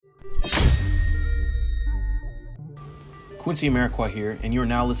Quincy Amarikwa here, and you are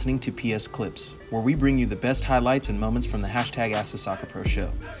now listening to PS Clips, where we bring you the best highlights and moments from the hashtag Ask the Soccer Pro show.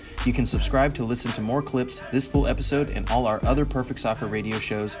 You can subscribe to listen to more clips, this full episode, and all our other Perfect Soccer radio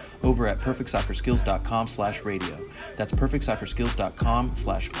shows over at perfectsoccerskills.com/radio. That's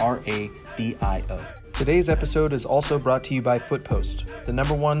perfectsoccerskills.com/RADIO. Today's episode is also brought to you by Footpost, the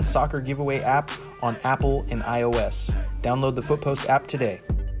 #1 soccer giveaway app on Apple and iOS. Download the Footpost app today.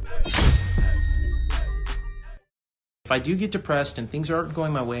 If I do get depressed and things aren't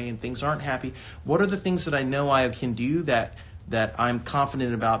going my way and things aren't happy, what are the things that I know I can do that I'm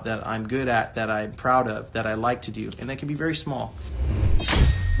confident about, that I'm good at, that I'm proud of, that I like to do? And that can be very small.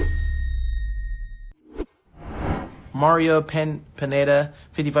 Mario Pineda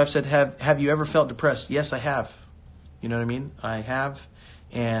 55 said, have you ever felt depressed? Yes, I have. You know what I mean? I have.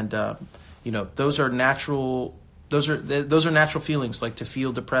 And those are natural feelings, like to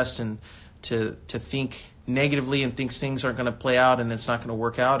feel depressed and to think negatively and think things aren't going to play out and it's not going to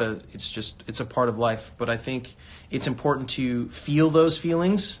work out. It's a part of life. But I think it's important to feel those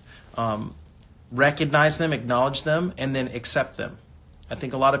feelings, recognize them, acknowledge them, and then accept them. I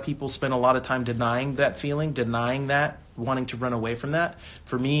think a lot of people spend a lot of time denying that feeling, denying that, wanting to run away from that.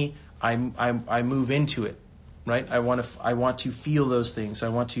 For me, I move into it, right? I want to feel those things. I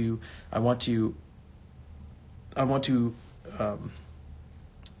want to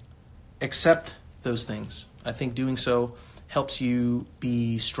accept those things. I think doing so helps you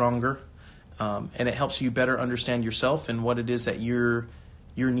be stronger, and it helps you better understand yourself and what it is that you're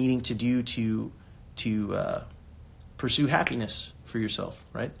needing to do to pursue happiness for yourself,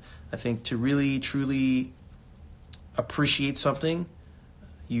 right? I think to really truly appreciate something,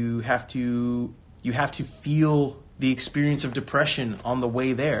 you have to feel the experience of depression on the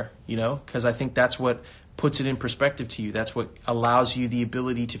way there, because I think that's what puts it in perspective to you. That's what allows you the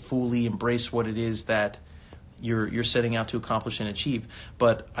ability to fully embrace what it is that you're setting out to accomplish and achieve.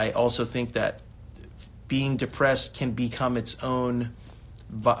 But I also think that being depressed can become its own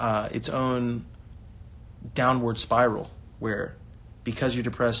downward spiral, where because you're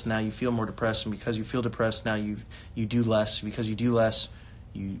depressed, now you feel more depressed, and because you feel depressed, now you do less. Because you do less,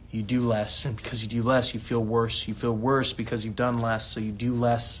 you do less, and because you do less, you feel worse. You feel worse because you've done less, so you do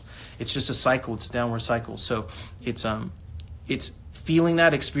less. It's just a cycle. It's a downward cycle. So it's feeling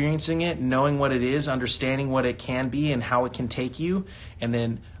that, experiencing it, knowing what it is, understanding what it can be and how it can take you, and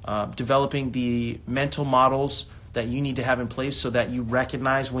then developing the mental models that you need to have in place so that you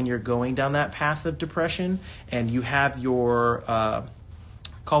recognize when you're going down that path of depression, and you have your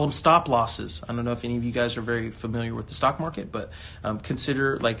call them stop losses. I don't know if any of you guys are very familiar with the stock market, but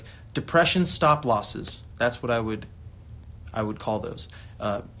consider like depression stop losses. That's what I would call those.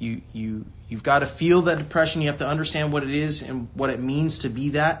 You've got to feel that depression. You have to understand what it is and what it means to be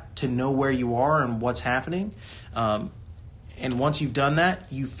that, to know where you are and what's happening. And once you've done that,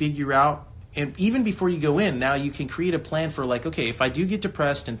 you figure out, and even before you go in, now you can create a plan for like, okay, if I do get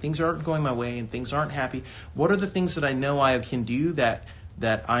depressed and things aren't going my way and things aren't happy, what are the things that I know I can do that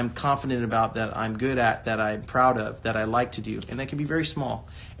I'm confident about, that I'm good at, that I'm proud of, that I like to do? And that can be very small.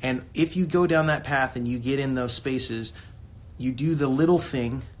 And if you go down that path and you get in those spaces, you do the little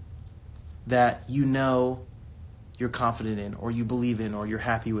thing that you're confident in, or you believe in, or you're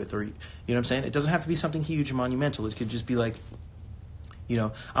happy with, or you know what I'm saying? It doesn't have to be something huge and monumental. It could just be like,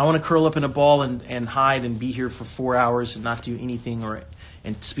 I want to curl up in a ball and hide and be here for 4 hours and not do anything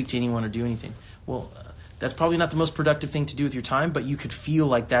and speak to anyone or do anything. Well, that's probably not the most productive thing to do with your time, but you could feel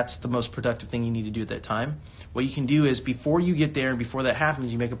like that's the most productive thing you need to do at that time. What you can do is, before you get there and before that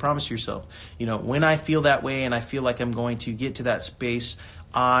happens, you make a promise to yourself. When I feel that way and I feel like I'm going to get to that space,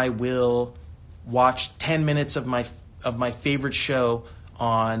 I will watch 10 minutes of my favorite show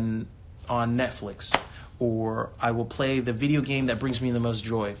on Netflix. Or I will play the video game that brings me the most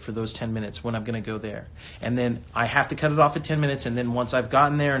joy for those 10 minutes when I'm going to go there. And then I have to cut it off at 10 minutes. And then once I've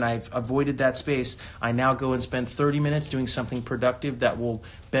gotten there and I've avoided that space, I now go and spend 30 minutes doing something productive that will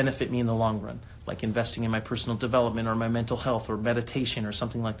benefit me in the long run, like investing in my personal development or my mental health or meditation or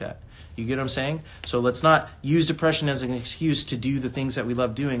something like that. You get what I'm saying? So let's not use depression as an excuse to do the things that we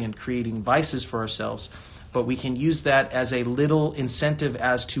love doing and creating vices for ourselves. But we can use that as a little incentive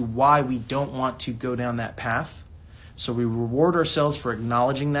as to why we don't want to go down that path. So we reward ourselves for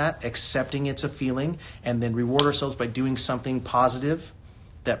acknowledging that, accepting it's a feeling, and then reward ourselves by doing something positive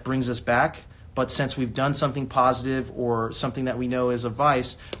that brings us back. But since we've done something positive or something that we know is a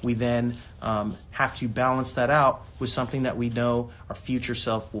vice, we then have to balance that out with something that we know our future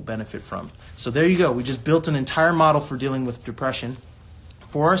self will benefit from. So there you go. We just built an entire model for dealing with depression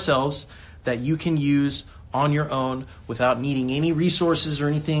for ourselves that you can use on your own without needing any resources or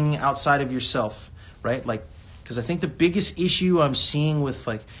anything outside of yourself, right? Like, Because I think the biggest issue I'm seeing with,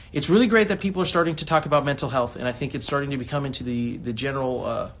 like, it's really great that people are starting to talk about mental health, and I think it's starting to become into the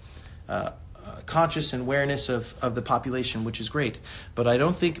general conscious awareness of the population, which is great. But I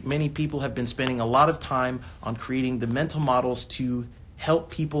don't think many people have been spending a lot of time on creating the mental models to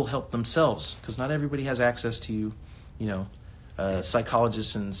help people help themselves, because not everybody has access to,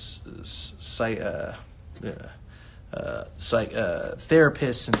 psychologists and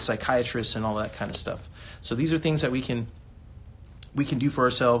therapists and psychiatrists and all that kind of stuff. So these are things that we can do for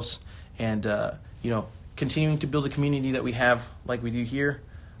ourselves, and continuing to build a community that we have like we do here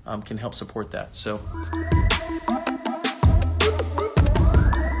can help support that. So.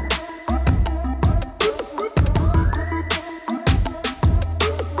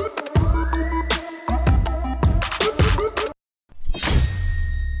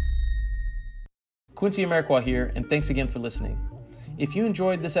 Quincy Amarikwa here, and thanks again for listening. If you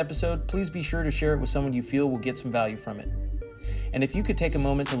enjoyed this episode, please be sure to share it with someone you feel will get some value from it. And if you could take a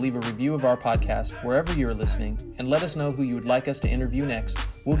moment to leave a review of our podcast wherever you're listening and let us know who you would like us to interview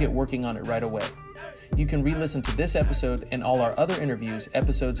next, we'll get working on it right away. You can re-listen to this episode and all our other interviews,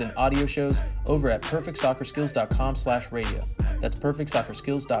 episodes, and audio shows over at perfectsoccerskills.com/radio. That's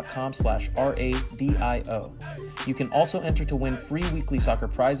perfectsoccerskills.com/RADIO. You can also enter to win free weekly soccer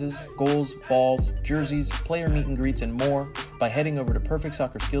prizes, goals, balls, jerseys, player meet and greets, and more by heading over to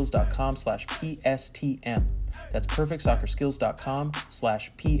perfectsoccerskills.com/PSTM. That's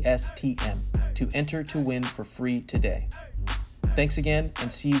perfectsoccerskills.com/PSTM to enter to win for free today. Thanks again,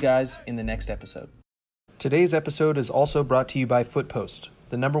 and see you guys in the next episode. Today's episode is also brought to you by Footpost,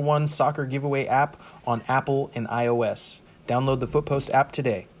 the #1 soccer giveaway app on Apple and iOS. Download the Footpost app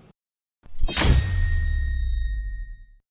today.